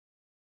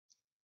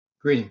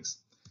Greetings.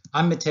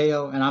 I'm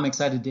Mateo, and I'm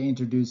excited to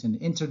introduce an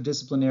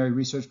interdisciplinary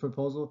research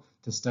proposal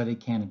to study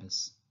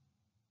cannabis.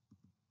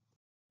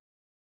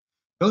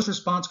 Dose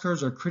response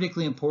curves are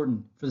critically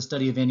important for the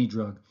study of any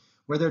drug,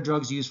 whether a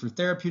drug is used for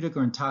therapeutic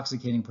or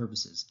intoxicating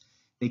purposes.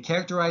 They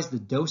characterize the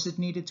dosage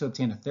needed to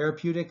obtain a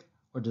therapeutic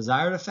or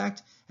desired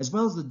effect, as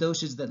well as the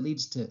dosage that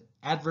leads to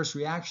adverse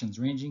reactions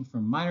ranging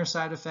from minor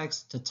side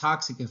effects to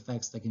toxic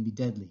effects that can be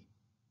deadly.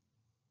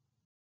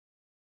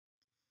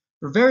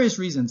 For various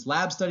reasons,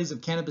 lab studies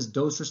of cannabis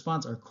dose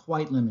response are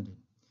quite limited.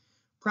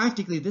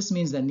 Practically, this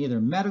means that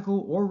neither medical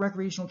or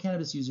recreational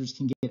cannabis users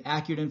can get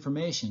accurate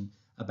information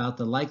about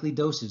the likely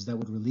dosage that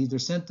would relieve their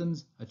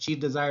symptoms, achieve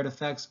desired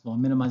effects, while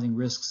minimizing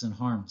risks and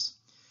harms.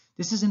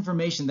 This is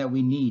information that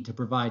we need to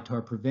provide to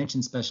our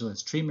prevention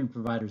specialists, treatment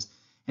providers,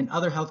 and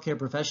other healthcare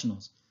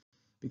professionals,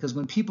 because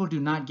when people do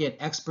not get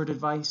expert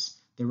advice,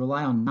 they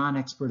rely on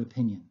non-expert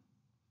opinion.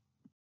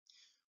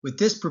 With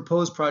this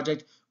proposed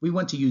project, we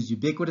want to use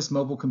ubiquitous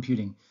mobile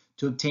computing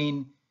to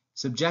obtain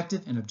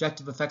subjective and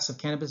objective effects of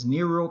cannabis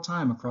near real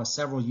time across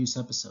several use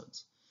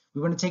episodes.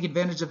 We want to take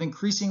advantage of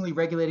increasingly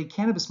regulated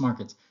cannabis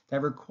markets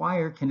that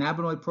require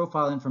cannabinoid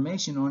profile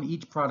information on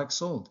each product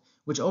sold,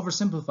 which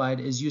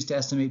oversimplified is used to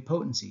estimate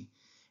potency.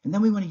 And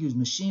then we want to use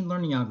machine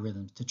learning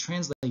algorithms to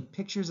translate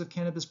pictures of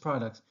cannabis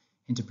products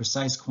into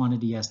precise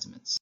quantity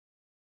estimates.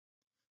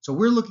 So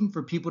we're looking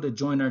for people to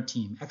join our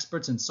team.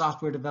 Experts in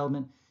software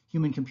development,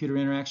 human-computer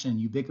interaction,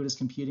 and ubiquitous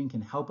computing can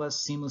help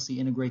us seamlessly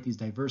integrate these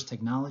diverse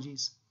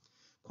technologies.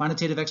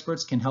 Quantitative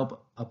experts can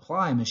help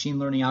apply machine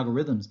learning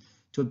algorithms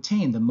to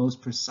obtain the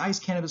most precise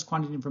cannabis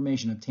quantity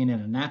information obtained in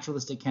a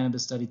naturalistic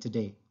cannabis study to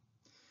date.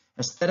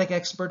 Aesthetic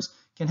experts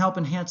can help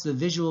enhance the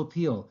visual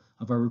appeal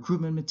of our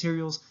recruitment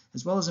materials,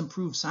 as well as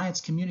improve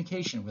science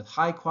communication with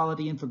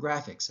high-quality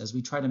infographics as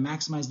we try to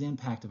maximize the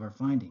impact of our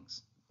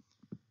findings.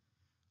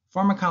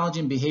 Pharmacology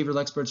and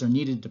behavioral experts are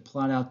needed to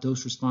plot out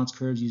dose response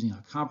curves using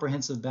a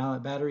comprehensive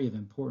battery of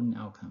important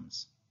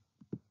outcomes.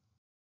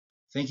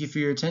 Thank you for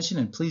your attention,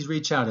 and please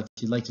reach out if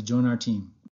you'd like to join our team.